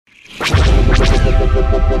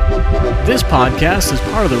This podcast is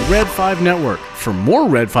part of the Red 5 Network. For more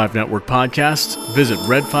Red 5 Network podcasts, visit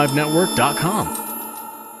red5network.com.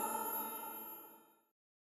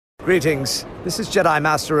 Greetings. This is Jedi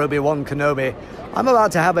Master Obi-Wan Kenobi. I'm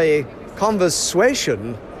about to have a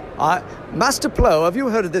conversation. Master Plo, have you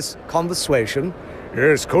heard of this conversation?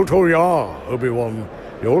 Yes, Koto Ya, Obi-Wan.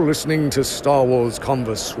 You're listening to Star Wars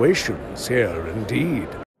Conversations here, indeed.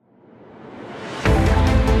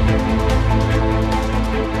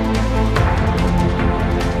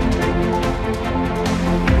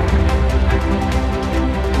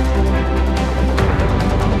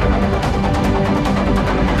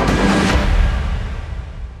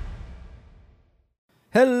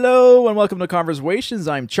 Hello and welcome to Conversations.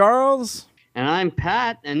 I'm Charles. And I'm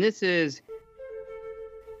Pat, and this is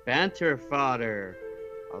Banter Fodder.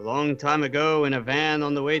 A long time ago in a van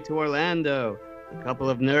on the way to Orlando, a couple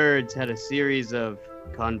of nerds had a series of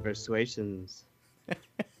conversations.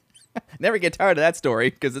 Never get tired of that story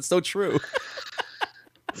because it's so true.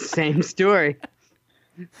 Same story.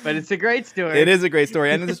 But it's a great story. It is a great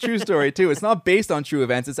story, and it's a true story too. It's not based on true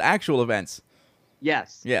events, it's actual events.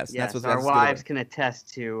 Yes. That's what our wives can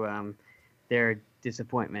attest to their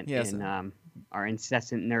disappointment in our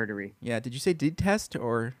incessant nerdery. Yeah, did you say detest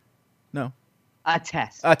or no?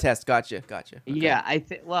 Attest. Attest, gotcha. Okay. Yeah, I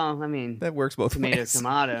mean... That works both ways.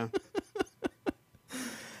 Tomato.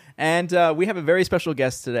 And we have a very special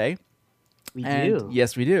guest today. We do.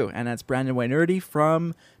 Yes, we do. And that's Brandon Wainerdi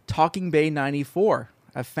from Talking Bay 94,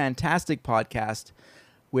 a fantastic podcast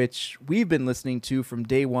which we've been listening to from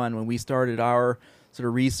day one when we started our sort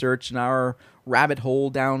of research and our rabbit hole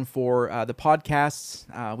down for the podcasts.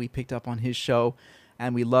 We picked up on his show,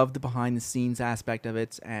 and we loved the behind-the-scenes aspect of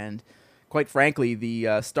it. And quite frankly,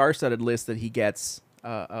 the star-studded list that he gets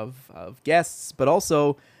of guests, but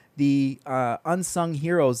also the unsung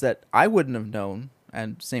heroes that I wouldn't have known,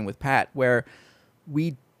 and same with Pat, where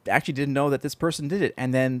we actually didn't know that this person did it,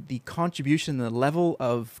 and then the contribution, the level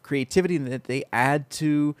of creativity that they add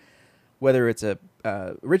to whether it's a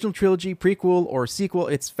original trilogy, prequel, or sequel,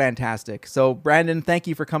 it's fantastic. So Brandon, thank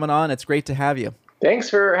you for coming on. It's great to have you. Thanks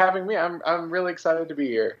for having me. I'm really excited to be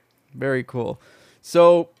here. Very cool.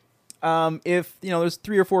 So if there's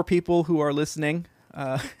 3 or 4 people who are listening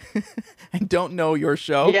and don't know your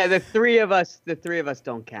show. Yeah, the three of us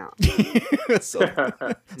don't count. so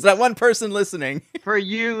that one person listening. For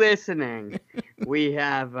you listening, we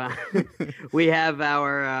have our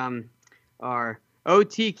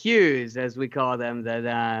OTQs, as we call them,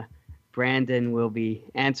 that Brandon will be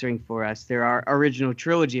answering for us. They're our original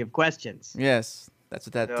trilogy of questions. Yes, that's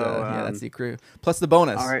what that's the crew. Plus the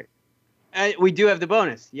bonus. All right. We do have the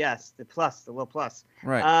bonus. Yes, the little plus.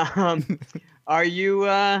 Right. Are you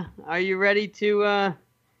ready to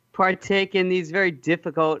partake in these very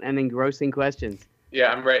difficult and engrossing questions?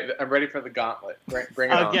 Yeah, I'm ready. I'm ready for the gauntlet.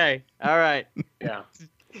 Bring it on. Okay. All right. Yeah.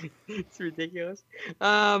 It's ridiculous.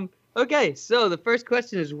 Okay, so the first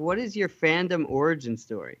question is, what is your fandom origin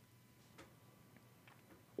story?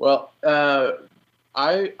 Well,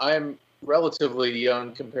 I'm relatively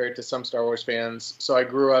young compared to some Star Wars fans, so I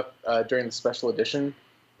grew up during the special edition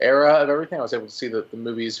era of everything. I was able to see the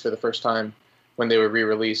movies for the first time when they were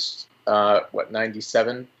re-released,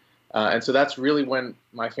 97? And so that's really when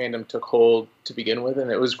my fandom took hold to begin with, and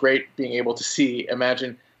it was great being able to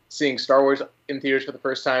imagine seeing Star Wars in theaters for the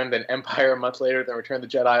first time, then Empire a month later, then Return of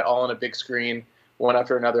the Jedi, all on a big screen, one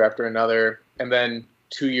after another, and then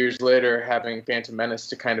 2 years later having Phantom Menace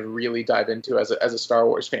to kind of really dive into as a Star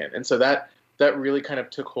Wars fan. And so that really kind of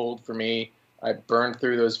took hold for me. I burned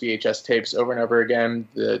through those VHS tapes over and over again.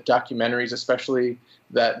 The documentaries, especially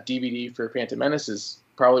that DVD for Phantom Menace, is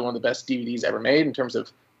probably one of the best DVDs ever made in terms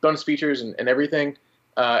of bonus features and everything.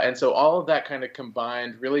 And so all of that kind of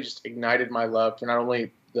combined really just ignited my love for not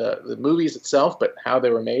only the movies itself, but how they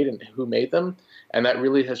were made and who made them. And that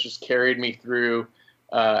really has just carried me through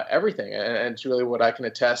everything. And it's really what I can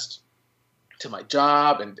attest to my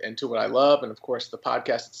job and to what I love. And of course, the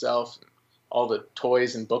podcast itself, all the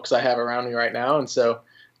toys and books I have around me right now. And so,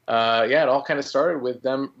 it all kind of started with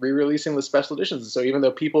them re-releasing the special editions. And so even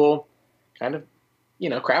though people kind of,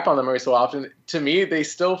 crap on them every so often, to me, they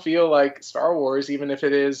still feel like Star Wars, even if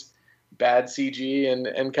it is bad CG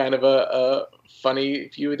and kind of a funny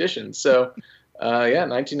few editions. So,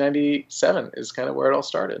 1997 is kind of where it all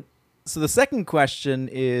started. So the second question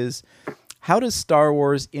is, how does Star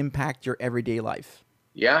Wars impact your everyday life?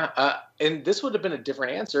 Yeah, and this would have been a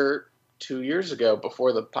different answer 2 years ago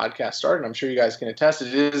before the podcast started. I'm sure you guys can attest.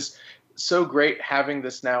 It is so great having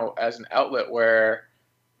this now as an outlet where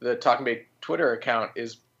the Talking Bay Twitter account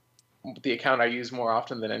is the account I use more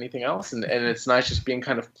often than anything else, and it's nice just being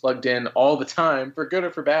kind of plugged in all the time, for good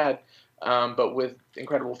or for bad, but with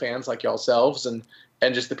incredible fans like yourselves and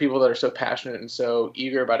just the people that are so passionate and so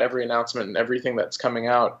eager about every announcement and everything that's coming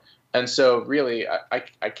out. And so really,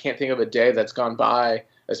 I can't think of a day that's gone by,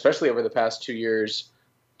 especially over the past 2 years,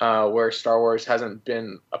 where Star Wars hasn't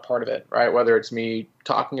been a part of it, right? Whether it's me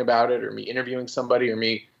talking about it or me interviewing somebody or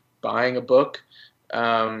me buying a book.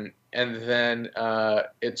 And then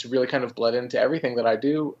it's really kind of bled into everything that I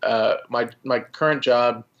do. My current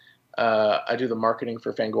job, I do the marketing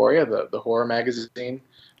for Fangoria, the horror magazine.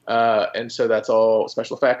 And so that's all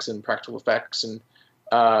special effects and practical effects.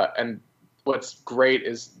 And what's great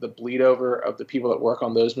is the bleed over of the people that work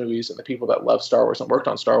on those movies and the people that love Star Wars and worked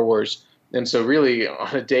on Star Wars. And so really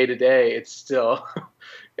on a day to day, it's still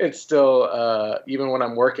even when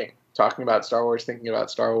I'm working, talking about Star Wars, thinking about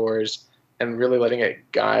Star Wars, and really letting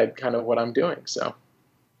it guide kind of what I'm doing. So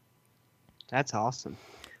that's awesome.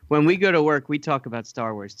 When we go to work, we talk about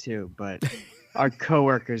Star Wars too, but our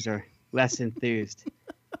coworkers are less enthused.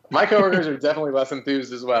 My coworkers are definitely less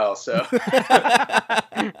enthused as well. So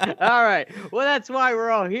all right. Well, that's why we're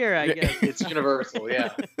all here, I guess. It's universal, yeah.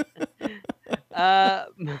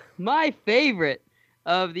 My favorite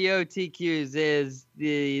of the OTQs is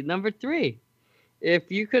the number 3.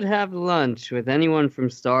 If you could have lunch with anyone from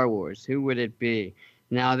Star Wars, who would it be?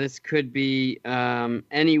 Now, this could be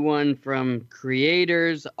anyone from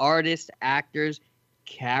creators, artists, actors,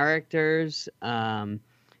 characters, and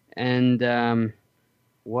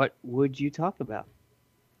what would you talk about?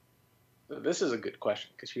 This is a good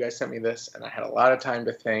question because you guys sent me this and I had a lot of time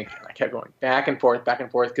to think and I kept going back and forth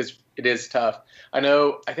because it is tough. I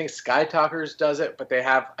think Sky Talkers does it, but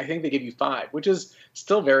I think they give you 5, which is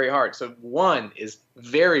still very hard. So 1 is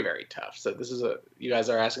very, very tough. So you guys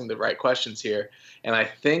are asking the right questions here. And I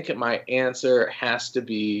think my answer has to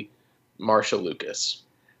be Marsha Lucas,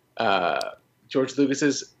 George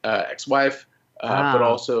Lucas's ex-wife, but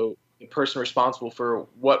also the person responsible for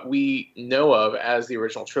what we know of as the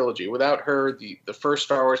original trilogy. Without her, the first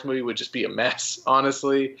Star Wars movie would just be a mess,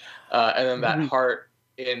 honestly. And then that heart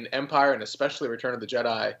in Empire and especially Return of the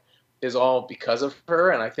Jedi is all because of her.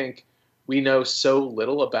 And I think we know so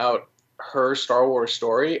little about her Star Wars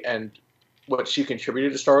story and what she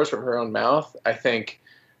contributed to Star Wars from her own mouth. I think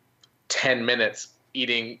 10 minutes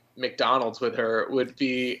eating McDonald's with her would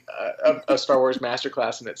be a Star Wars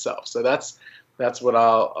masterclass in itself. So that's what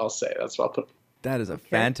I'll say. That's what I'll put. That is a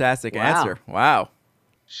fantastic answer. Wow.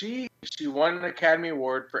 She won an Academy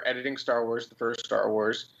Award for editing Star Wars, the first Star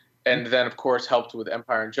Wars, and then of course helped with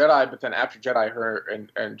Empire and Jedi. But then after Jedi, her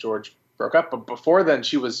and George broke up. But before then,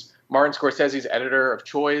 she was Martin Scorsese's editor of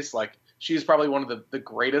choice. Like she's probably one of the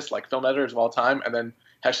greatest film editors of all time. And then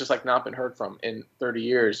has just not been heard from in 30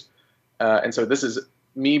 years. And so this is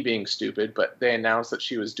me being stupid, but they announced that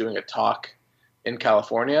she was doing a talk in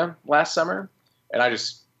California last summer.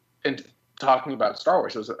 And talking about Star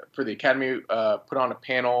Wars. It was for the Academy, put on a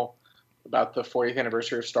panel about the 40th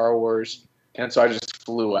anniversary of Star Wars. And so I just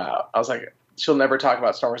flew out. I was like, she'll never talk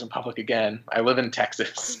about Star Wars in public again. I live in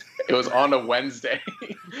Texas. It was on a Wednesday.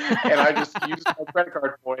 And I just used my credit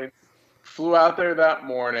card points, flew out there that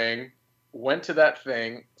morning, went to that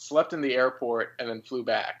thing, slept in the airport, and then flew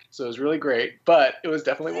back. So it was really great, but it was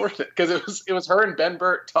definitely worth it because it was her and Ben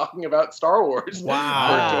Burt talking about Star Wars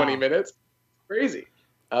for 20 minutes. Crazy.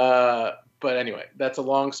 But anyway, that's a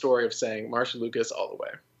long story of saying Marsha Lucas all the way.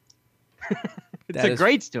 It's a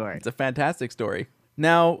great story. It's a fantastic story.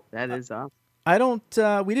 Now, that is awesome.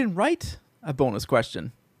 We didn't write a bonus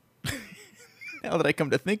question. Now that I come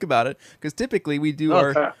to think about it, because typically we do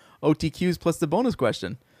our OTQs plus the bonus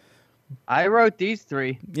question. I wrote these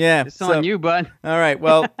 3. Yeah. It's on you, bud. All right.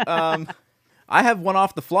 Well, I have one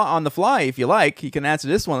on the fly if you like. You can answer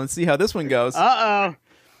this one. Let's see how this one goes. Uh-oh.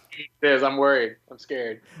 It is. I'm worried. I'm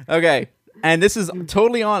scared. Okay. And this is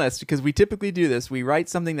totally honest because we typically do this. We write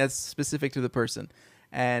something that's specific to the person.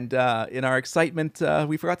 And in our excitement,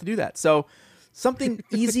 we forgot to do that. So something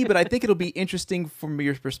easy, but I think it'll be interesting from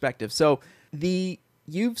your perspective. So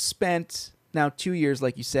you've spent now 2 years,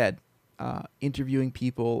 like you said, interviewing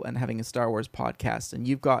people and having a Star Wars podcast. And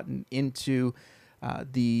you've gotten into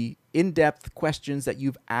the in-depth questions that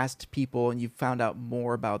you've asked people and you've found out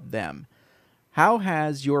more about them. How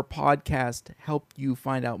has your podcast helped you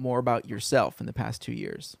find out more about yourself in the past 2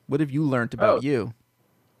 years? What have you learned about you?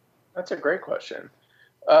 That's a great question.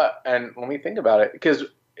 And when we think about it, because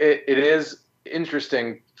it is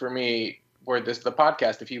interesting for me where the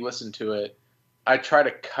podcast, if you listen to it, I try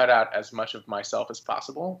to cut out as much of myself as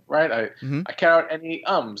possible, right? I cut out any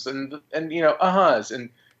ums and uh-huhs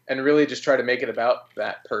and really just try to make it about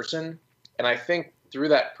that person. And I think through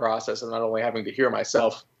that process of not only having to hear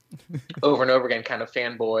myself over and over again kind of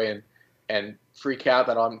fanboy and freak out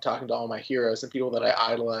that I'm talking to all my heroes and people that I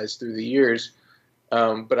idolized through the years,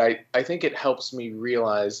 but I think it helps me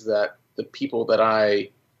realize that the people that I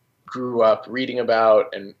grew up reading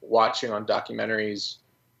about and watching on documentaries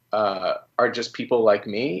are just people like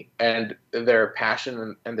me, and their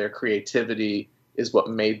passion and their creativity is what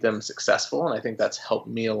made them successful. And I think that's helped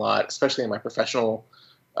me a lot, especially in my professional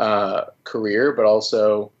career, but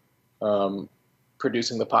also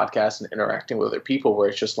producing the podcast and interacting with other people, where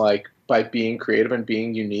it's just like, by being creative and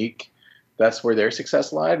being unique, that's where their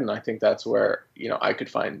success lied. And I think that's where, I could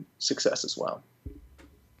find success as well.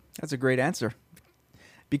 That's a great answer.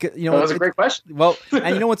 Because that was a great question. Well,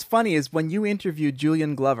 and what's funny is when you interviewed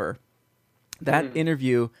Julian Glover, that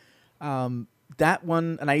interview, that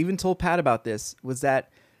one, and I even told Pat about this, was that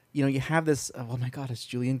you have this. Oh my God, it's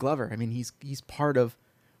Julian Glover. I mean, he's part of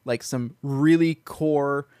like some really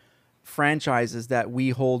core franchises that we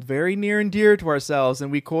hold very near and dear to ourselves,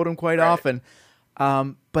 and we quote him quite often.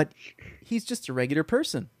 But he's just a regular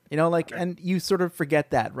person, and you sort of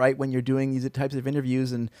forget that, right, when you're doing these types of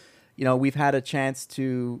interviews. And we've had a chance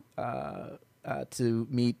to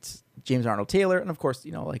meet James Arnold Taylor, and of course,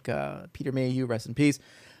 Peter Mayhew, rest in peace.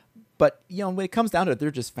 But when it comes down to it, they're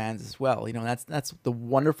just fans as well. That's the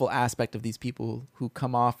wonderful aspect of these people who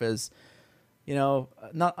come off as,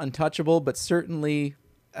 not untouchable, but certainly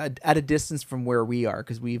at a distance from where we are,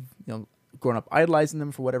 because we've grown up idolizing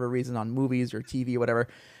them for whatever reason on movies or TV or whatever,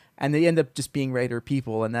 and they end up just being regular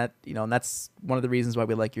people. And that and that's one of the reasons why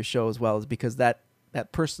we like your show as well, is because that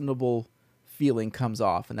personable feeling comes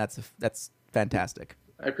off, and that's fantastic.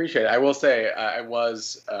 I appreciate it. I will say I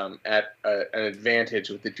was at an advantage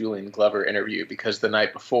with the Julian Glover interview, because the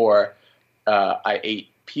night before I ate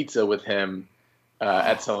pizza with him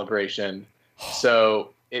at Celebration.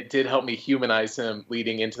 So it did help me humanize him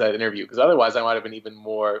leading into that interview, because otherwise I might have been even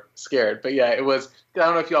more scared. But yeah, it was, I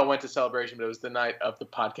don't know if you all went to Celebration, but it was the night of the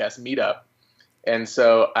podcast meetup. And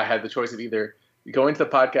so I had the choice of either going to the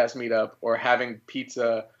podcast meetup or having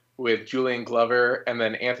pizza with Julian Glover and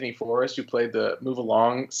then Anthony Forrest, who played the Move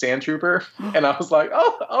Along Sand Trooper. And I was like,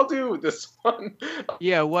 oh, I'll do this one.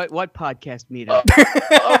 Yeah, what podcast meetup?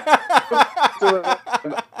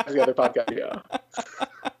 The other podcast, yeah.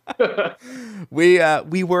 We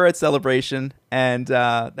were at Celebration, and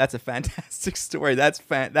that's a fantastic story.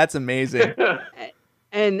 That's amazing.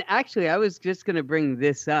 And actually, I was just going to bring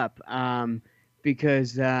this up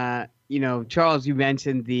because Charles, you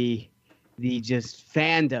mentioned the just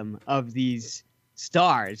fandom of these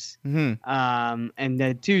stars, and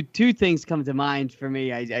the two things come to mind for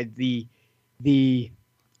me. The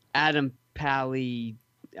Adam Pally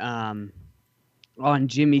on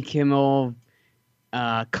Jimmy Kimmel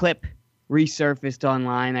clip resurfaced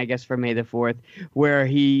online, I guess, for May the 4th, where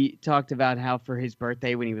he talked about how for his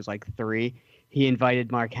birthday when he was like 3, he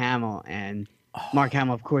invited Mark Hamill, and Mark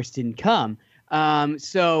Hamill, of course, didn't come. I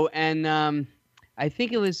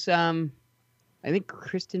think it was I think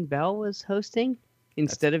Kristen Bell was hosting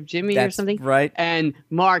instead of Jimmy or something. Right. And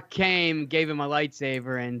Mark came, gave him a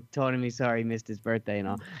lightsaber, and told him he's sorry he missed his birthday and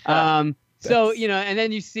all. So, and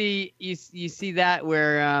then you see that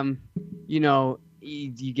where,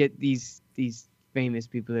 you get these famous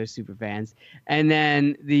people that are super fans. And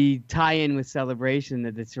then the tie-in with Celebration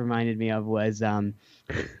that this reminded me of was when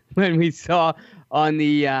we saw on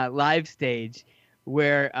the live stage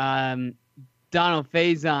where Donald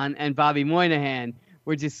Faison and Bobby Moynihan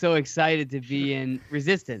were just so excited to be in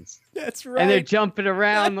Resistance. That's right. And they're jumping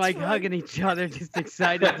around hugging each other, just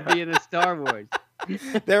excited to be in the Star Wars.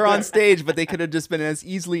 They're on stage, but they could have just been as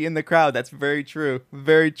easily in the crowd. That's very true.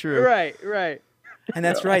 Very true. Right. And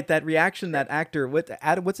that's right. That reaction, that actor,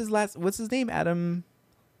 what's his name? Adam,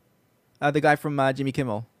 the guy from Jimmy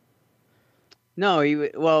Kimmel. No,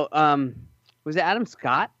 was it Adam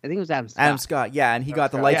Scott? I think it was Adam Scott. Adam Scott, yeah, and he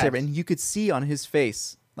got the lightsaber, and you could see on his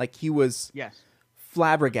face, like he was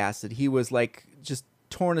flabbergasted. He was like just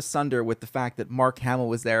torn asunder with the fact that Mark Hamill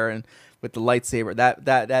was there and with the lightsaber.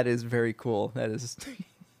 That is very cool. That's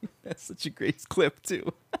such a great clip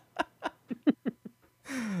too.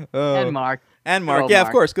 And Mark. And Mark, yeah, Mark.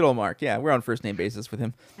 Of course, good old Mark. Yeah, we're on first name basis with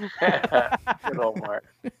him. Good old Mark.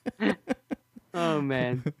 Oh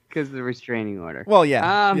man, because of the restraining order. Well,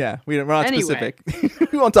 yeah, we're not specific.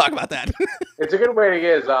 We won't talk about that. It's a good way to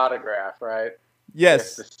get his autograph, right?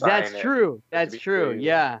 Yes, that's true. That's true.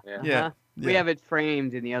 Yeah. Yeah. We have it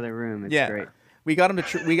framed in the other room. It's great. We got him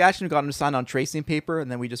to. We actually got him to sign on tracing paper,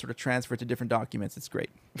 and then we just sort of transferred to different documents. It's great.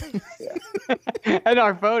 And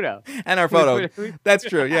our photo. That's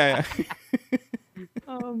true. Yeah.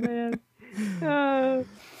 Oh man.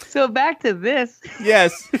 So back to this.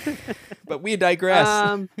 Yes, but we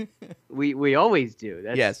digress. We always do.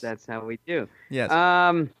 That's how we do. Yes.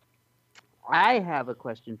 I have a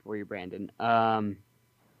question for you, Brandon. Kind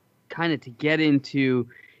of to get into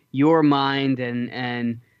your mind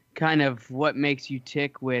and kind of what makes you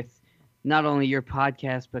tick with not only your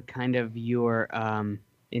podcast but kind of your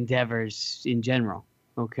endeavors in general.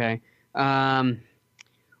 Okay.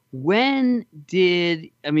 When did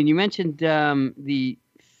you mentioned the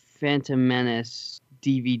Phantom Menace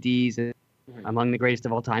DVDs among the greatest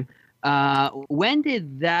of all time? When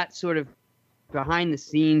did that sort of behind the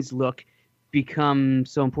scenes look become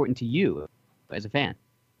so important to you as a fan?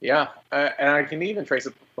 Yeah, and I can even trace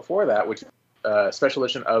it before that, which special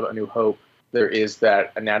edition of A New Hope. There is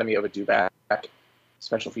that Anatomy of a Dewback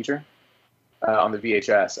special feature on the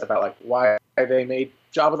VHS about like why they made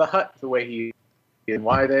Jabba the Hutt the way he did, and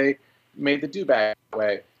why they made the Dewback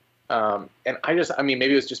way. And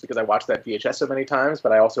maybe it was just because I watched that VHS so many times,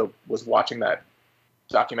 but I also was watching that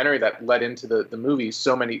documentary that led into the movie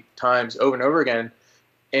so many times over and over again.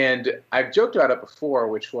 And I've joked about it before,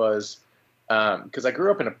 which was because I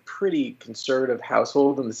grew up in a pretty conservative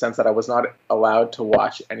household in the sense that I was not allowed to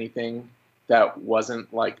watch anything that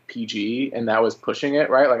wasn't like PG, and that was pushing it,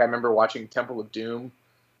 right? Like I remember watching Temple of Doom,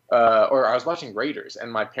 or I was watching Raiders,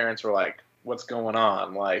 and my parents were like, "What's going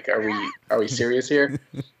on? Like, are we serious here?"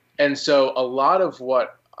 And so a lot of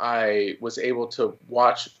what I was able to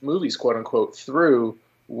watch movies, quote unquote, through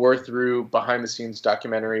were through behind the scenes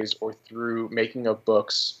documentaries or through making of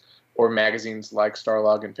books or magazines like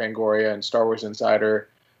Starlog and Fangoria and Star Wars Insider.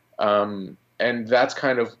 And that's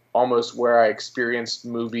kind of almost where I experienced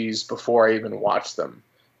movies before I even watched them.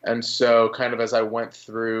 And so kind of as I went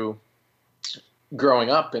through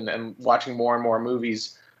growing up and watching more and more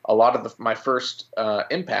movies, a lot of my first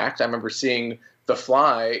impact, I remember seeing The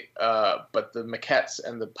Fly, but the maquettes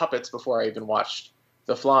and the puppets before I even watched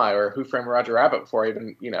The Fly, or Who Framed Roger Rabbit before I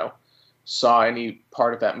even, saw any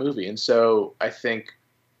part of that movie. And so I think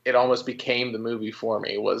it almost became the movie for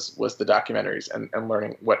me was the documentaries and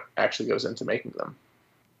learning what actually goes into making them.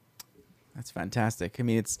 That's fantastic. I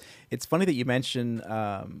mean, it's funny that you mention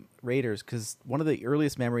Raiders, because one of the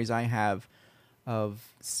earliest memories I have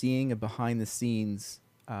of seeing a behind-the-scenes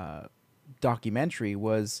documentary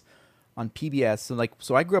was on PBS.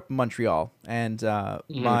 So I grew up in Montreal, and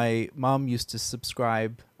my mom used to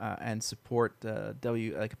subscribe and support a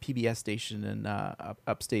PBS station in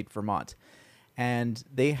upstate Vermont. And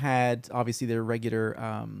they had, obviously, their regular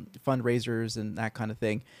fundraisers and that kind of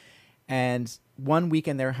thing. And one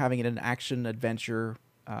weekend they were having an action-adventure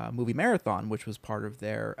movie marathon, which was part of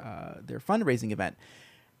their fundraising event.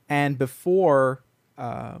 And before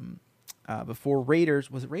Raiders,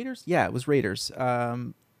 was it Raiders? Yeah, it was Raiders.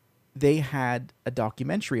 They had a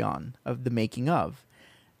documentary on of the making of.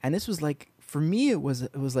 And this was like, for me, it was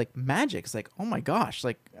like magic. It's like, oh my gosh.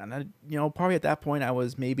 Like, and probably at that point I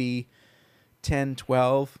was maybe 10,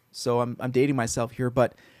 12, so I'm dating myself here,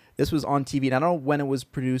 but this was on TV, and I don't know when it was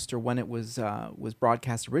produced or when it was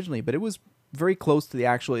broadcast originally, but it was very close to the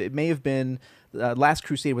actual. It may have been Last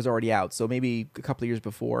Crusade was already out, so maybe a couple of years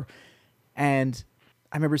before. And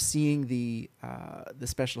I remember seeing the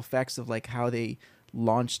special effects of like how they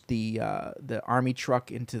launched the army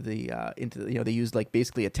truck into the they used like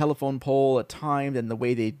basically a telephone pole, a timed, and the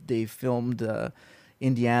way they filmed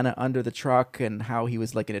Indiana under the truck, and how he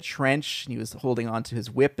was like in a trench and he was holding onto his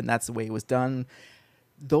whip, and that's the way it was done.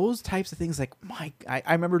 Those types of things, like I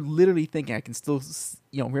remember literally thinking, I can still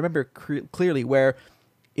remember clearly where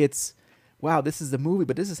it's, wow, this is the movie,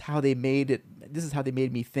 but this is how they made it. This is how they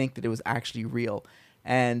made me think that it was actually real.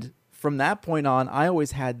 And from that point on, I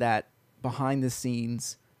always had that behind the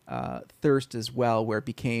scenes thirst as well, where it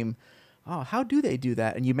became, oh, how do they do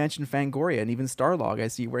that? And you mentioned Fangoria and even Starlog. I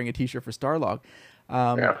see you wearing a T-shirt for Starlog.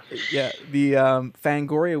 The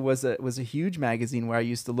Fangoria was a huge magazine where I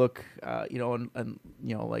used to look,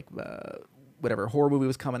 whatever horror movie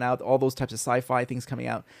was coming out, all those types of sci-fi things coming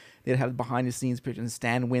out. They'd have behind the scenes pictures of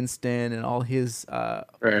Stan Winston and all his, all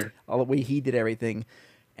the way he did everything.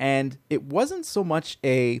 And it wasn't so much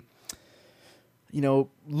a,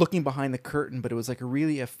 looking behind the curtain, but it was like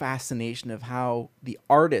a fascination of how the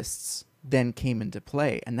artists then came into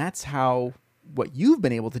play. And that's how what you've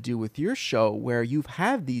been able to do with your show, where you've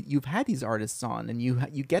had these artists on, and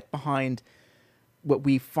you get behind what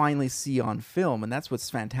we finally see on film, and that's what's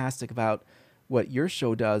fantastic about what your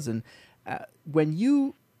show does. And when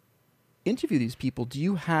you interview these people, do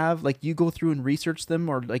you have you go through and research them,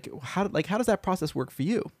 or how does that process work for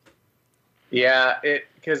you? Yeah,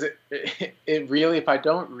 because it really, if I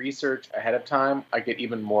don't research ahead of time, I get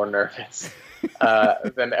even more nervous.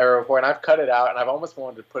 than ever before. And I've cut it out, and I've almost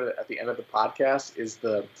wanted to put it at the end of the podcast, is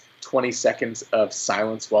the 20 seconds of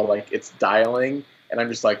silence while like it's dialing, and I'm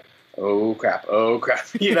just like, oh crap,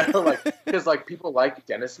 you know, like, because like people like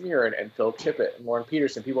Dennis Muir and Phil Tippett and Lauren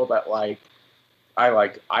Peterson, people that like I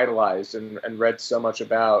like idolized and read so much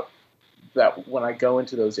about, that when I go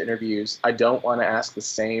into those interviews, I don't want to ask the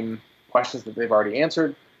same questions that they've already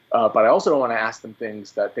answered, but I also don't want to ask them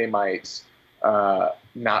things that they might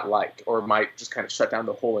not like, or might just kind of shut down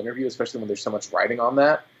the whole interview, especially when there's so much writing on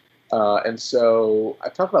that. And so I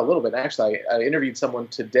talked about a little bit. Actually, I interviewed someone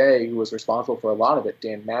today who was responsible for a lot of it,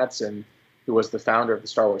 Dan Madsen, who was the founder of the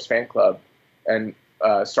Star Wars fan club and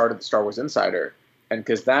started the Star Wars Insider. And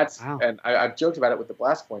because that's, wow. And I've joked about it with the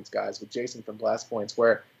Blast Points guys, with Jason from Blast Points,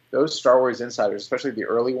 where those Star Wars Insiders, especially the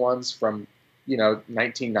early ones from,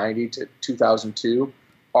 1990 to 2002,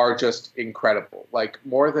 are just incredible. Like,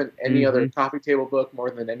 more than any other coffee table book, more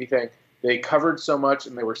than anything, they covered so much,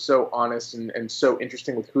 and they were so honest and so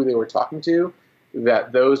interesting with who they were talking to,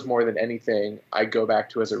 that those, more than anything, I go back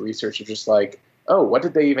to as a researcher, just like, oh, what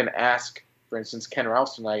did they even ask? For instance, Ken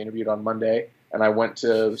Ralston I interviewed on Monday, and I went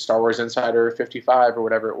to Star Wars Insider 55 or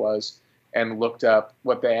whatever it was and looked up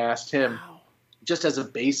what they asked him, just as a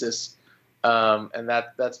basis, and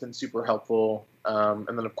that's been super helpful. And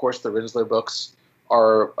then, of course, the Rinsler books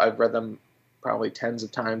I've read them probably tens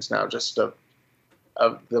of times now, just of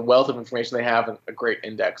the wealth of information they have, and a great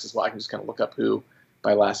index as well. I can just kind of look up who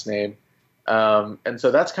by last name. And so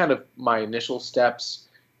that's kind of my initial steps.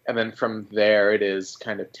 And then from there, it is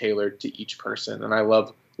kind of tailored to each person. And I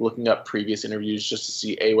love looking up previous interviews just to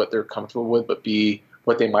see, A, what they're comfortable with, but B,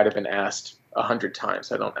 what they might have been asked 100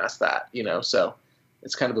 times. I don't ask that, so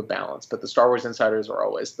it's kind of a balance. But the Star Wars Insiders are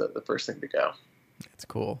always the first thing to go. That's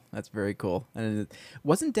cool. That's very cool. And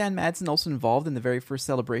wasn't Dan Madsen also involved in the very first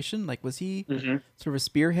celebration? Like, was he sort of a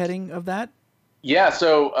spearheading of that? Yeah.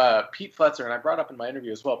 So Pete Fletzer, and I brought up in my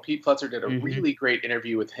interview as well, Pete Fletzer did a really great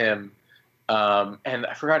interview with him. And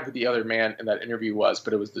I forgot who the other man in that interview was,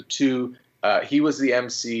 but it was the two. He was the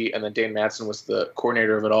MC, and then Dan Madsen was the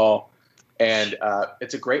coordinator of it all. And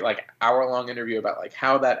it's a great, like, hour-long interview about, like,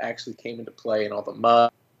 how that actually came into play and all the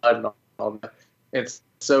mud and all that. It's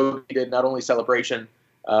so he did not only Celebration,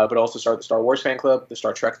 but also started the Star Wars fan club, the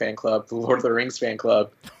Star Trek fan club, the Lord of the Rings fan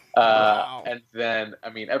club, wow. And then,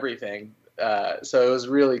 everything. So it was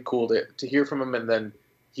really cool to hear from him, and then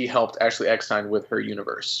he helped Ashley Eckstein with her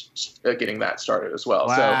universe, getting that started as well.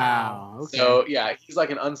 Wow. So, okay. So yeah, he's like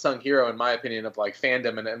an unsung hero in my opinion of like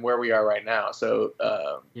fandom and where we are right now. So,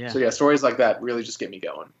 So yeah, stories like that really just get me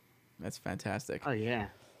going. That's fantastic. Oh yeah.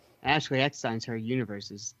 Ashley Eckstein's Her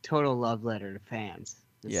Universe is total love letter to fans.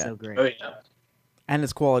 It's so great. Oh yeah. And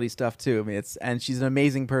it's quality stuff too. And she's an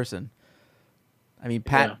amazing person.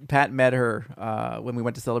 Pat met her when we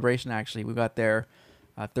went to Celebration. Actually, we got there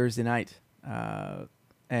Thursday night,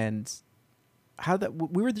 and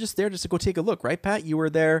we were just there just to go take a look, right, Pat? You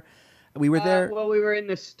were there. We were there. Well, we were in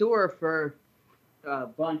the store for a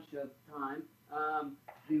bunch of time.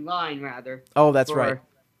 The line, rather. Oh, that's right.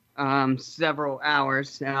 Several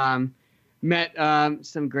hours. Met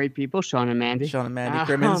some great people, Sean and Mandy.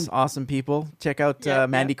 Crimmins, awesome people. Check out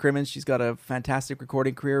Mandy Crimmins. She's got a fantastic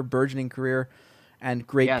recording career, burgeoning career, and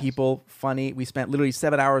great people, funny. We spent literally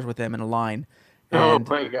 7 hours with them in a line. And oh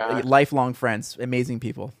my God. Lifelong friends, amazing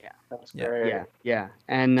people. Yeah, that's great. Yeah.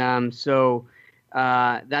 And so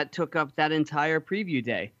that took up that entire preview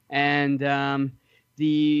day. And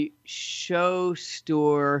the show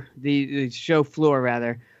store, the show floor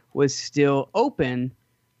rather, was still open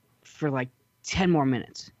for like 10 more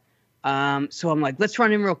minutes. So I'm like, let's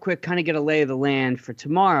run in real quick, kind of get a lay of the land for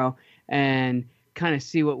tomorrow and kind of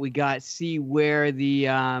see what we got, see where the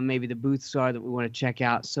maybe the booths are that we want to check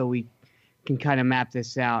out so we can kind of map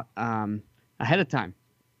this out ahead of time.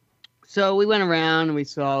 So we went around and we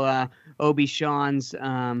saw Obi Sean's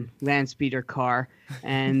land speeder car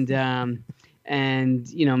and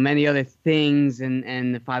many other things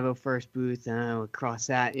and the 501st booth. We'll cross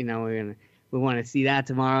that. We want to see that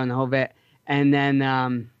tomorrow and the whole bit. And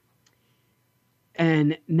then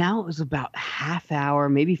and now it was about half hour,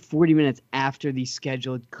 maybe 40 minutes after the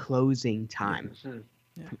scheduled closing time.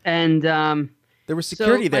 Yeah. And there was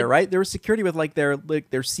security there, right? There was security with their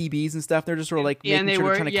CBs and stuff. They're just sort of like making sure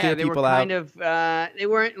they're trying to clear people out. They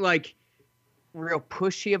weren't like real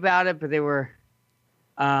pushy about it, but they were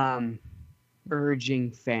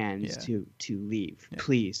urging fans to leave. Yeah.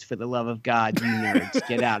 Please, for the love of God, you nerds,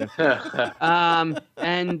 get out of here.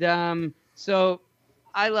 So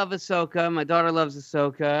I love Ahsoka. My daughter loves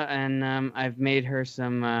Ahsoka, and I've made her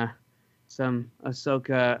some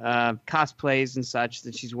Ahsoka cosplays and such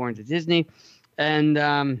that she's worn to Disney.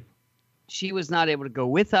 And she was not able to go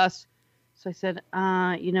with us. So I said,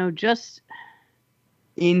 just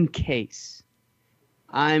in case,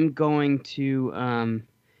 I'm going to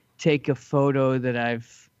take a photo that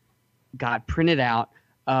I've got printed out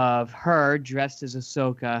of her dressed as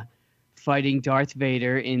Ahsoka fighting Darth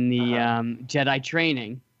Vader in the Jedi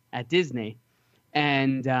training at Disney,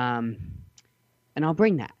 and I'll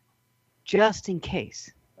bring that just in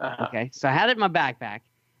case. Okay, so I had it in my backpack,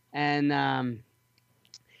 and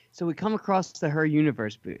so we come across the Her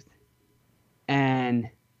Universe booth, and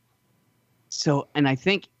I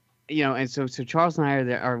think, and so Charles and I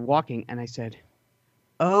are walking, and I said,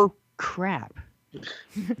 "Oh crap,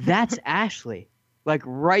 that's Ashley." Like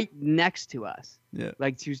right next to us. Yeah.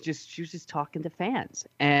 Like she was just talking to fans.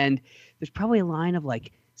 And there's probably a line of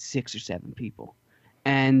like 6 or 7 people.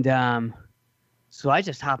 And so I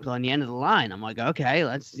just hopped on the end of the line. I'm like, okay,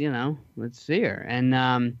 let's see her.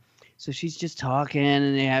 And so she's just talking,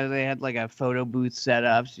 and they had like a photo booth set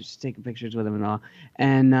up. So she's taking pictures with them and all.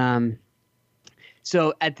 And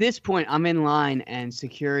so at this point I'm in line, and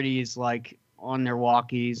security is like on their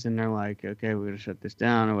walkies, and they're like, okay, we're gonna shut this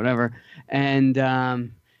down or whatever. And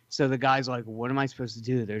so the guy's like, what am I supposed to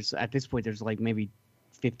do? At this point there's like maybe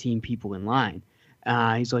 15 people in line.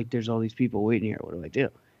 He's like, there's all these people waiting here, what do I do?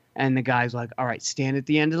 And the guy's like, all right, stand at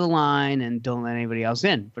the end of the line and don't let anybody else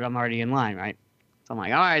in. But I'm already in line, right? So I'm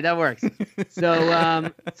like, all right, that works.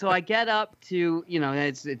 So I get up to,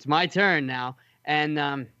 it's my turn now. And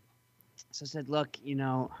so I said, look,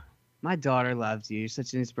 my daughter loves you. You're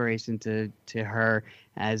such an inspiration to her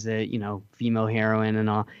as a, female heroine and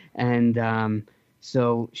all. And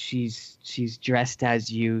so she's dressed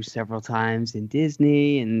as you several times in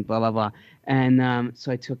Disney and blah, blah, blah. And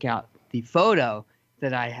so I took out the photo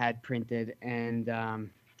that I had printed. And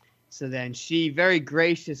so then she very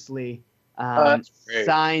graciously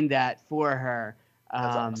signed that for her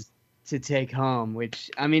to take home, which,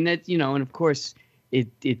 I mean, that, and of course, It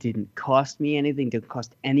didn't cost me anything, didn't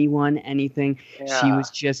cost anyone anything. Yeah. She was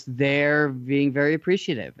just there being very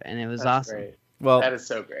appreciative, and it was awesome. Great. Well, that is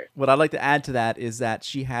so great. What I'd like to add to that is that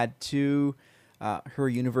she had 2 Her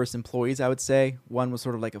Universe employees, I would say. One was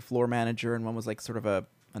sort of like a floor manager, and one was like sort of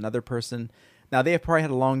another person. Now, they probably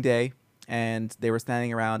had a long day, and they were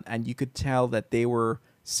standing around, and you could tell that they were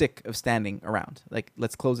sick of standing around. Like,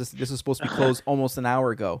 let's close this. This was supposed to be closed almost an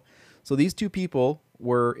hour ago. So these 2 people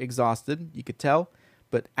were exhausted, you could tell.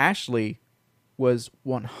 But Ashley was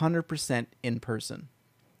 100% in person.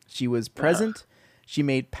 She was present. She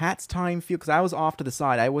made Pat's time feel, because I was off to the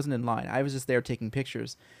side. I wasn't in line. I was just there taking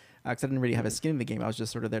pictures because I didn't really have a skin in the game. I was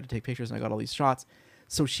just sort of there to take pictures, and I got all these shots.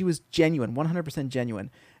 So she was genuine, 100%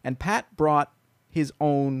 genuine. And Pat brought his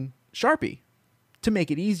own Sharpie to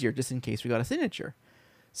make it easier, just in case we got a signature.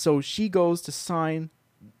 So she goes to sign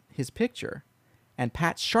his picture, and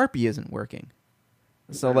Pat's Sharpie isn't working.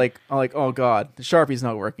 So I'm like, oh God, the Sharpie's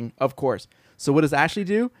not working, of course. So what does Ashley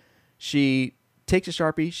do? She takes a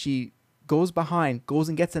Sharpie, she goes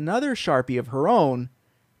and gets another Sharpie of her own,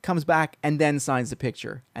 comes back, and then signs the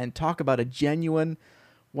picture. And talk about a genuine,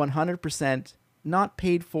 100% not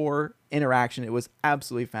paid for interaction. It was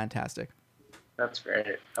absolutely fantastic. That's great.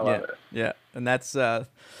 I love it. Yeah, and that's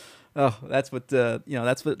that's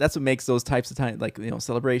what makes those types of time, like,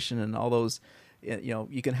 celebration and all those.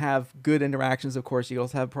 You can have good interactions, of course. You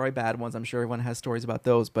also have probably bad ones. I'm sure everyone has stories about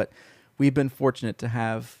those, but we've been fortunate to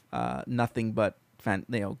have nothing but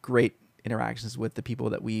great interactions with the people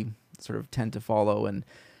that we sort of tend to follow, and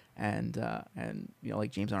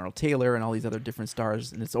like James Arnold Taylor and all these other different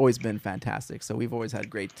stars, and it's always been fantastic. So we've always had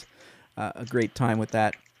a great time with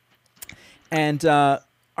that. And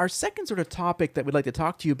our second sort of topic that we'd like to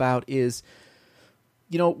talk to you about is,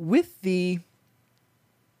 with the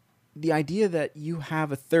idea that you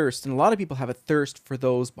have a thirst, and a lot of people have a thirst for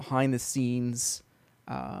those behind the scenes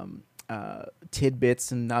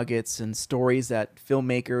tidbits and nuggets and stories that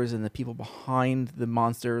filmmakers and the people behind the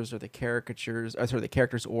monsters or the characters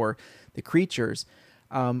or the creatures.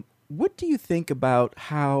 What do you think about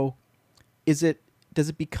how does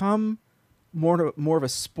it become more of a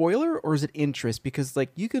spoiler, or is it interest? Because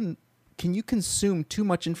like can you consume too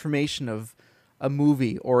much information of a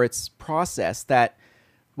movie or its process that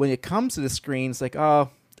when it comes to the screen, it's like, oh,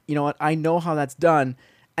 you know what? I know how that's done,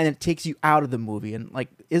 and it takes you out of the movie. And like,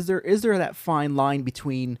 is there that fine line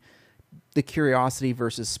between the curiosity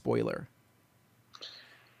versus spoiler?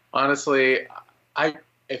 Honestly,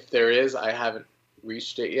 if there is, I haven't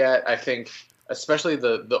reached it yet. I think, especially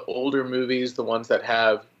the older movies, the ones that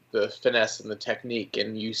have the finesse and the technique,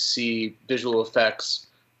 and you see visual effects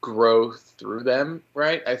grow through them,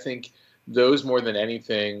 right? I think those more than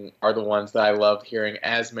anything are the ones that I love hearing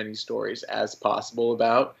as many stories as possible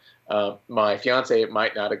about. My fiance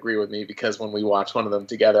might not agree with me because when we watch one of them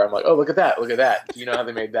together, I'm like, oh, look at that. Look at that. Do you know how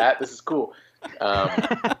they made that? This is cool.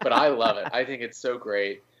 But I love it. I think it's so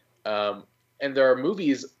great. And there are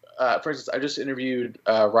movies, for instance, I just interviewed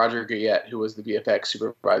Roger Guillet, who was the VFX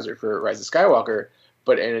supervisor for Rise of Skywalker.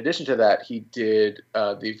 But in addition to that, he did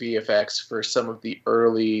the VFX for some of the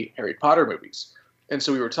early Harry Potter movies. And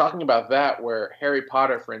so we were talking about that, where Harry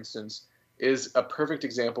Potter, for instance, is a perfect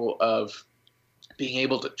example of being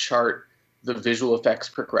able to chart the visual effects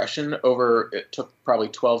progression over, it took probably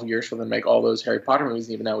 12 years for them to make all those Harry Potter movies,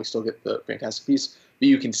 and even now we still get the Fantastic Beasts. But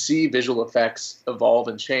you can see visual effects evolve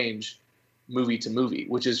and change movie to movie,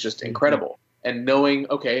 which is just incredible. And knowing,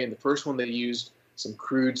 okay, in the first one they used some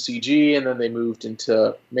crude CG, and then they moved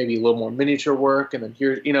into maybe a little more miniature work, and then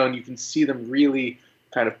here, you know, and you can see them really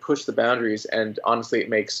kind of push the boundaries, and honestly, it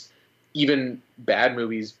makes even bad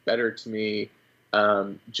movies better to me,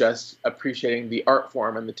 just appreciating the art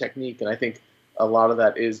form and the technique. And I think a lot of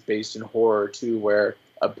that is based in horror too, where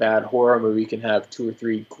a bad horror movie can have 2 or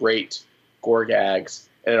 3 great gore gags,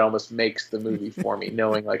 and it almost makes the movie for me,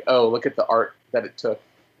 knowing like, oh, look at the art that it took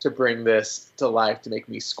to bring this to life to make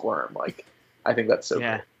me squirm. Like, I think that's so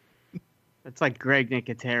cool. That's like Greg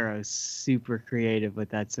Nicotero, super creative with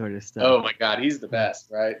that sort of stuff. Oh my God, he's the best,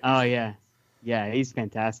 right? Oh yeah, he's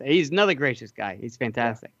fantastic. He's another gracious guy. He's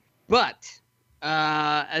fantastic. But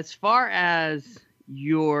as far as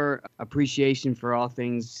your appreciation for all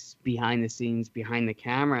things behind the scenes, behind the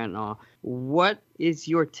camera, and all, what is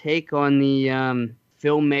your take on the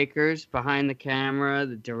filmmakers behind the camera,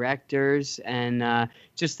 the directors, and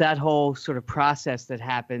just that whole sort of process that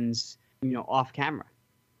happens, you know, off camera?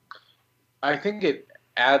 I think it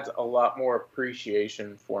adds a lot more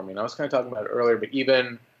appreciation for me. And I was kind of talking about it earlier, but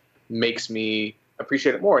even makes me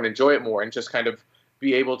appreciate it more and enjoy it more, and just kind of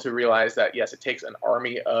be able to realize that, yes, it takes an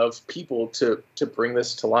army of people to bring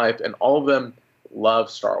this to life, and all of them love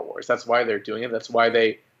Star Wars. That's why they're doing it. That's why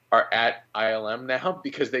they are at ILM now,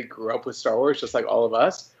 because they grew up with Star Wars just like all of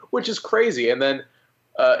us, which is crazy. And then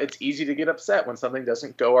it's easy to get upset when something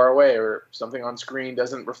doesn't go our way, or something on screen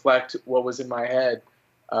doesn't reflect what was in my head.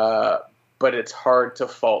 But it's hard to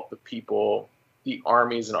fault the people, the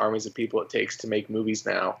armies and armies of people it takes to make movies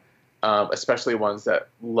now, especially ones that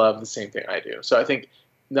love the same thing I do. So I think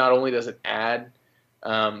not only does it add,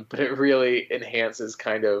 but it really enhances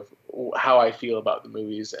kind of how I feel about the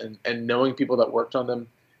movies, and knowing people that worked on them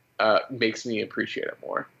makes me appreciate it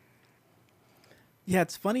more. Yeah,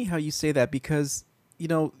 it's funny how you say that, because you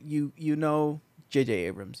know J.J.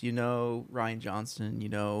 Abrams, you know Rian Johnson, you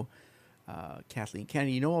know Kathleen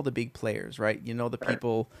Kennedy, you know all the big players, right? You know the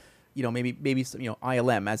people, you know maybe some, you know,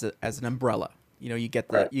 ILM as an umbrella. You know, you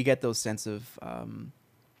get those sense of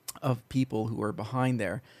people who are behind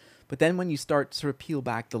there. But then when you start to sort of peel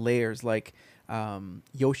back the layers, like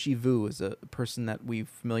Yoshi Vu is a person that we're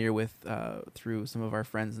familiar with through some of our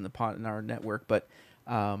friends in our network, but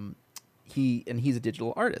he's a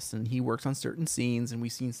digital artist, and he works on certain scenes, and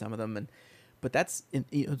we've seen some of them, but that's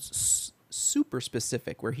super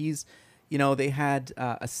specific, where he's, you know, they had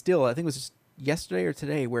a still, I think it was just yesterday or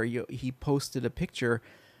today, where he posted a picture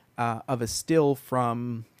of a still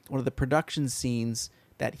from one of the production scenes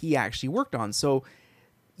that he actually worked on. So,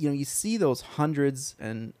 you know, you see those hundreds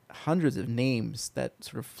and hundreds of names that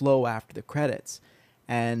sort of flow after the credits,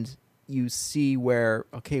 and you see where,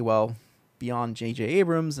 okay, well, beyond J.J.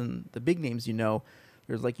 Abrams and the big names, you know,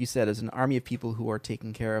 there's, like you said, there's an army of people who are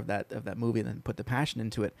taking care of that movie and then put the passion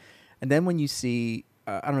into it. And then when you see,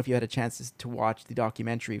 I don't know if you had a chance to watch the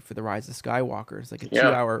documentary for The Rise of Skywalker. It's like a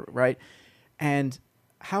 2-hour, right? And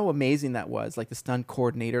how amazing that was, like the stunt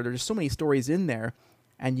coordinator. There's so many stories in there,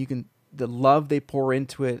 and the love they pour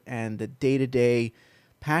into it and the day-to-day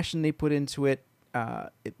passion they put into it,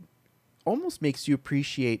 it almost makes you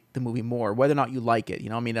appreciate the movie more, whether or not you like it. You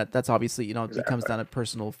know, I mean, that's obviously, you know, it comes down to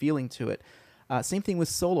personal feeling to it. Same thing with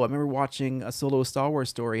Solo. I remember watching a Solo Star Wars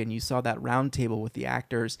story, and you saw that round table with the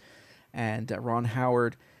actors and Ron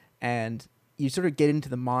Howard, and you sort of get into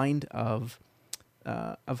the mind of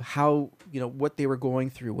how, you know, what they were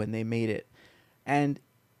going through when they made it.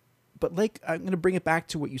 But like, I'm going to bring it back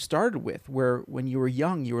to what you started with, where when you were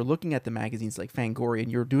young, you were looking at the magazines like Fangoria,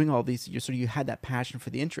 and you were doing all these, you had that passion for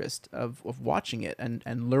the interest of watching it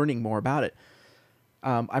and learning more about it.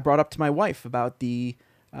 I brought up to my wife about the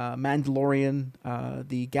Mandalorian,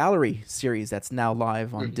 the Gallery series that's now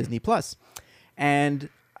live on Disney Plus. And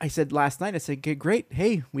I said last night, okay, great.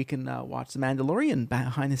 Hey, we can watch the Mandalorian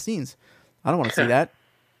behind the scenes. I don't want to see that.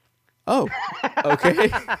 Oh, okay.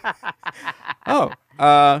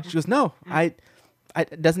 She goes, no, I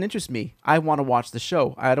it doesn't interest me. I want to watch the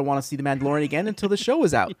show. I don't want to see The Mandalorian again until the show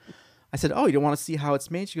is out. I said, oh, you don't want to see how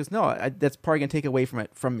it's made? She goes, no, that's probably going to take away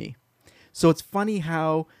from me. So it's funny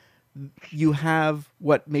how you have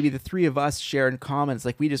what maybe the three of us share in common. It's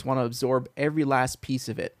like we just want to absorb every last piece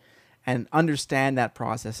of it and understand that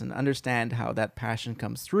process and understand how that passion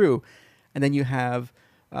comes through. And then you have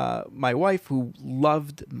my wife, who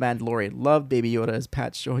loved Mandalorian, loved Baby Yoda, as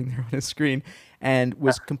Pat's showing there on his screen, and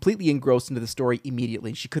was completely engrossed into the story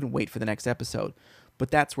immediately. She couldn't wait for the next episode. But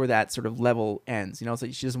that's where that sort of level ends. You know, it's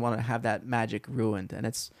like she doesn't want to have that magic ruined. And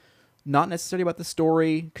it's not necessarily about the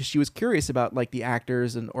story, because she was curious about like the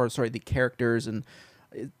actors the characters and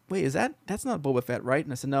wait, that's not Boba Fett, right?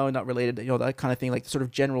 And I said, no, not related, you know, that kind of thing, like sort of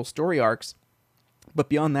general story arcs. But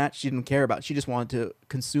beyond that, she didn't care about. She just wanted to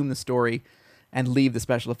consume the story and leave the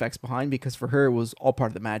special effects behind, because for her it was all part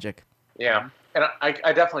of the magic. Yeah, and I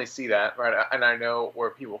definitely see that, right? And I know where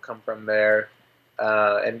people come from there.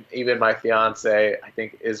 And even my fiance, I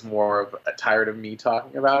think, is more of tired of me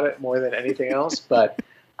talking about it more than anything else. But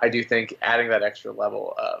I do think adding that extra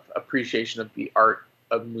level of appreciation of the art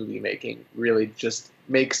of movie making really just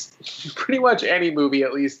makes pretty much any movie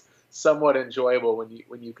at least somewhat enjoyable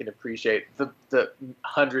when you can appreciate the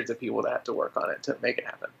hundreds of people that have to work on it to make it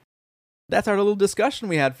happen. That's our little discussion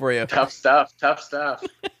we had for you. Tough stuff.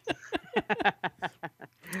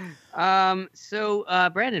 So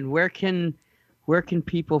Brandon, where can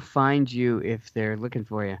people find you if they're looking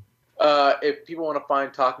for you? If people want to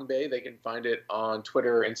find Talking Bay, they can find it on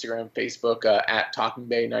Twitter, Instagram, Facebook, at Talking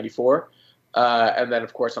Bay 94. And then,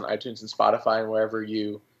 of course, on iTunes and Spotify and wherever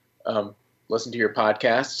you listen to your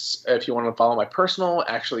podcasts. If you want to follow my personal,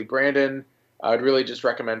 actually, Brandon, I would really just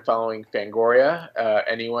recommend following Fangoria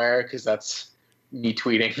anywhere, because that's me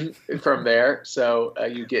tweeting from there. So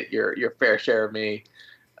you get your fair share of me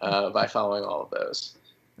by following all of those.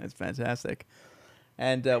 That's fantastic.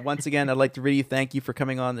 And once again, I'd like to really thank you for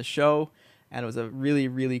coming on the show. And it was a really,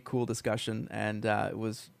 really cool discussion. And it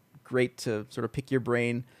was great to sort of pick your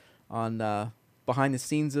brain on behind the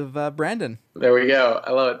scenes of Brandon. There we go.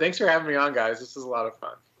 I love it. Thanks for having me on, guys. This is a lot of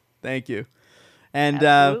fun. Thank you. And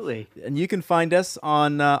absolutely. And you can find us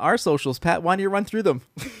on our socials. Pat, why don't you run through them?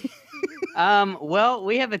 Well,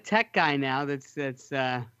 we have a tech guy now that's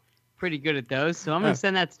pretty good at those, so I'm going to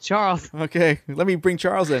send that to Charles. Okay, let me bring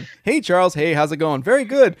Charles in. Hey, Charles. Hey, how's it going? Very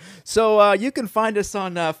good. So you can find us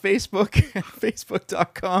on Facebook,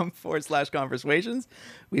 facebook.com/conversations.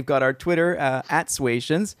 We've got our Twitter at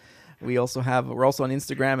Swations. We're also on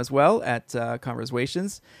Instagram as well at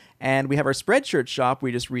Conversations. And we have our Spreadshirt shop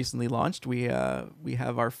we just recently launched. We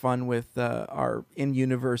have our fun with our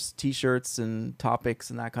in-universe T-shirts and topics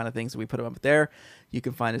and that kind of thing, so we put them up there. You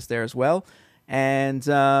can find us there as well. And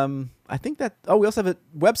I think that... Oh, we also have a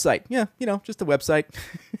website. Yeah, just a website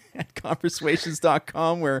at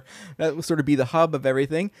conversations.com, where that will sort of be the hub of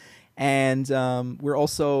everything. And we're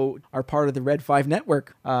also are part of the Red 5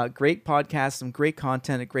 Network. Great podcasts, some great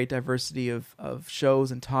content, a great diversity of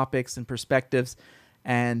shows and topics and perspectives.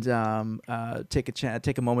 And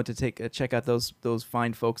take a moment to check out those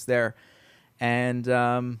fine folks there. And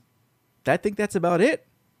I think that's about it.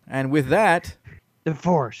 And with that... The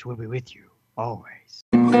Force will be with you always.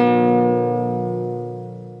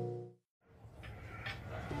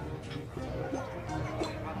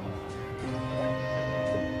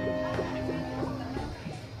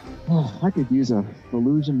 Oh, I could use a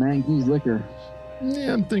Illusion Manguese liquor.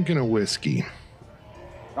 Yeah, I'm thinking of whiskey.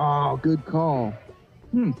 Oh, good call.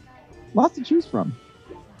 Lots to choose from.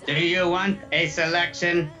 Do you want a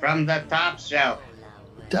selection from the top shelf?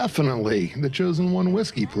 Definitely. The Chosen One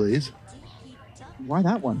whiskey, please. Why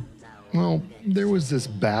that one? Well, there was this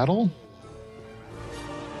battle.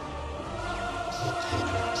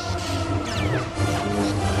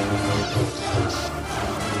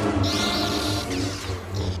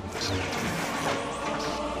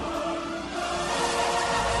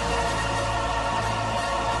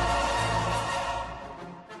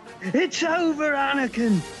 It's over,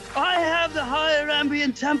 Anakin. I have the higher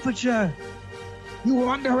ambient temperature. You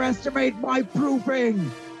underestimate my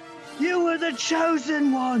proofing. You were the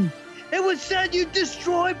chosen one. It was said you'd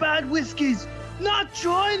destroy bad whiskeys, not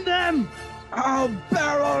join them. I'll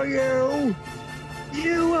barrel you.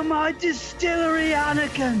 You were my distillery,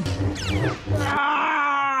 Anakin.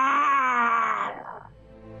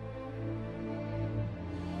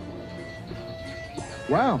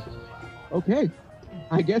 Wow. Okay.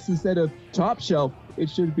 I guess instead of top shelf, it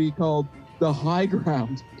should be called the high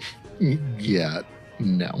ground. Yeah,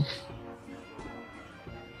 no.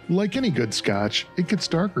 Like any good scotch, it gets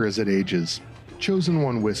darker as it ages. Chosen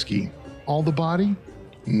One whiskey. All the body,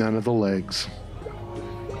 none of the legs.